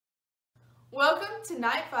Welcome to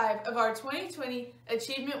Night 5 of our 2020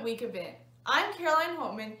 Achievement Week event. I'm Caroline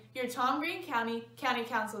Holtman, your Tom Green County County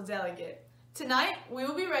Council delegate. Tonight, we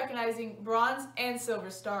will be recognizing Bronze and Silver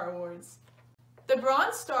Star Awards. The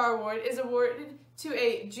Bronze Star Award is awarded to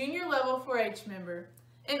a junior level 4-H member.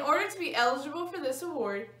 In order to be eligible for this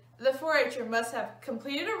award, the 4-H'er must have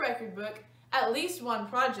completed a record book, at least one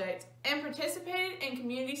project, and participated in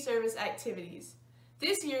community service activities.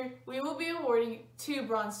 This year, we will be awarding 2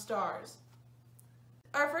 Bronze Stars.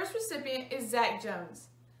 Our first recipient is Zach Jones.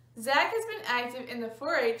 Zach has been active in the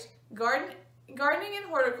 4-H gardening and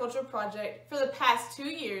horticulture project for the past 2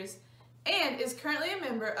 years and is currently a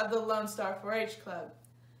member of the Lone Star 4-H Club.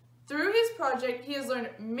 Through his project, he has learned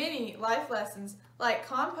many life lessons like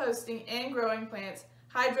composting and growing plants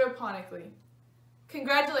hydroponically.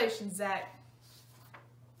 Congratulations, Zach.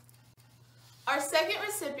 Our second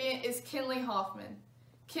recipient is Kinley Hoffman.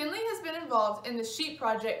 Kinley has been involved in the sheep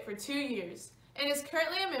project for 2 years and is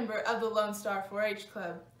currently a member of the Lone Star 4-H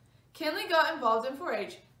Club. Kinley got involved in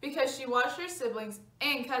 4-H because she watched her siblings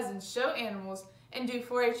and cousins show animals and do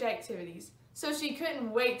 4-H activities, so she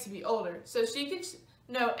couldn't wait to be older so she could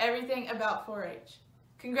know everything about 4-H.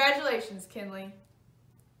 Congratulations, Kinley.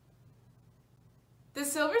 The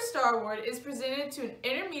Silver Star Award is presented to an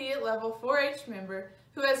intermediate level 4-H member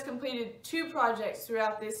who has completed 2 projects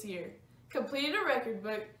throughout this year, completed a record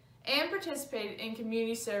book, and participated in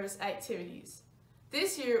community service activities.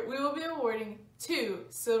 This year, we will be awarding 2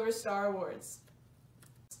 Silver Star Awards.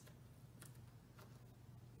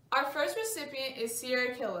 Our first recipient is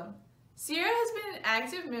Sierra Killam. Sierra has been an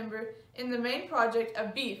active member in the main project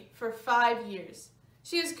of beef for 5 years.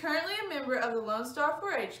 She is currently a member of the Lone Star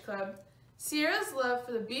 4-H Club. Sierra's love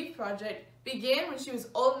for the beef project began when she was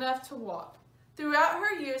old enough to walk. Throughout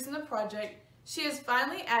her years in the project, she has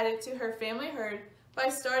finally added to her family herd by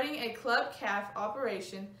starting a club calf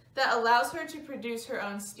operation that allows her to produce her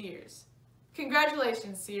own steers.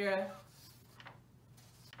 Congratulations, Sierra.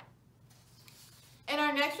 And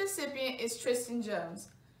our next recipient is Tristan Jones.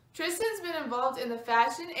 Tristan's been involved in the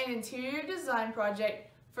fashion and interior design project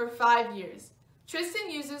for 5 years. Tristan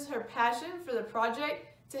uses her passion for the project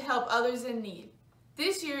to help others in need.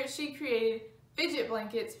 This year, she created fidget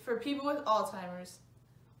blankets for people with Alzheimer's.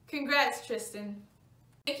 Congrats, Tristan.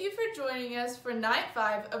 Thank you for joining us for Night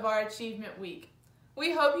 5 of our Achievement Week.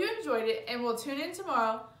 We hope you enjoyed it and will tune in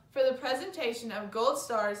tomorrow for the presentation of Gold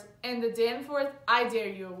Stars and the Danforth I Dare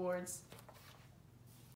You Awards.